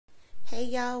Hey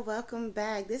y'all, welcome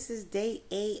back. This is day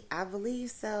 8, I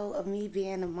believe so, of me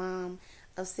being a mom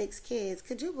of 6 kids.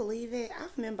 Could you believe it? I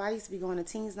remember I used to be going to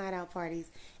teens night out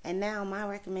parties, and now my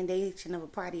recommendation of a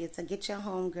party is to get your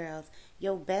homegirls,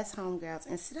 your best homegirls,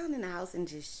 and sit down in the house and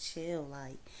just chill.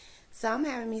 So I'm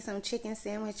having me some chicken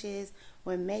sandwiches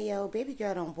with mayo. Baby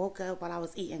girl don't woke up while I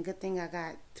was eating. Good thing I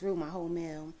got through my whole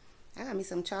meal. I got me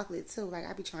some chocolate too. Like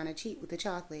I be trying to cheat with the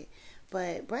chocolate.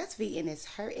 But breastfeeding is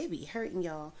hurt. It be hurting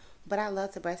y'all. But I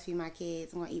love to breastfeed my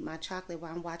kids. I'm gonna eat my chocolate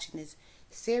while I'm watching this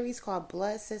series called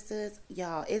Blood Sisters.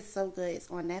 Y'all, it's so good. It's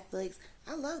on Netflix.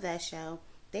 I love that show.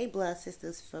 They blood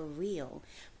sisters for real.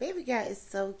 Baby girl is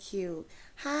so cute.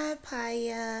 Hi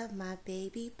Paya, my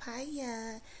baby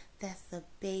Paya. That's a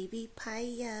baby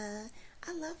Paya.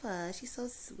 I love her. She's so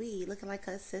sweet, looking like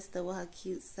her sister with her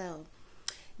cute self.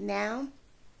 Now,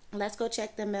 let's go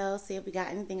check the mail, see if we got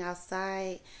anything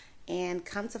outside. And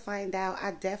come to find out,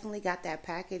 I definitely got that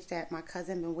package that my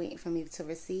cousin been waiting for me to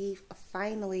receive.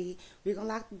 Finally, we're gonna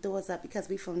lock the doors up because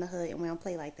we from the hood and we don't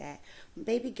play like that.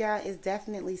 Baby girl is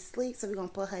definitely asleep, so we're gonna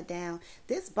put her down.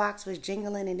 This box was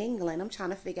jingling and dingling. I'm trying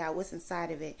to figure out what's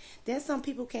inside of it. Then some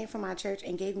people came from my church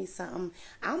and gave me something.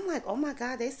 I'm like, oh my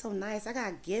God, they so nice. I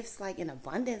got gifts like in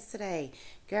abundance today.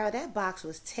 Girl, that box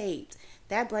was taped.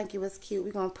 That blanket was cute.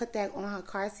 We're gonna put that on her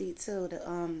car seat too.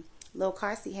 The little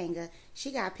car seat hanger.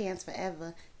 She got pants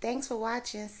forever. Thanks for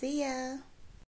watching. See ya.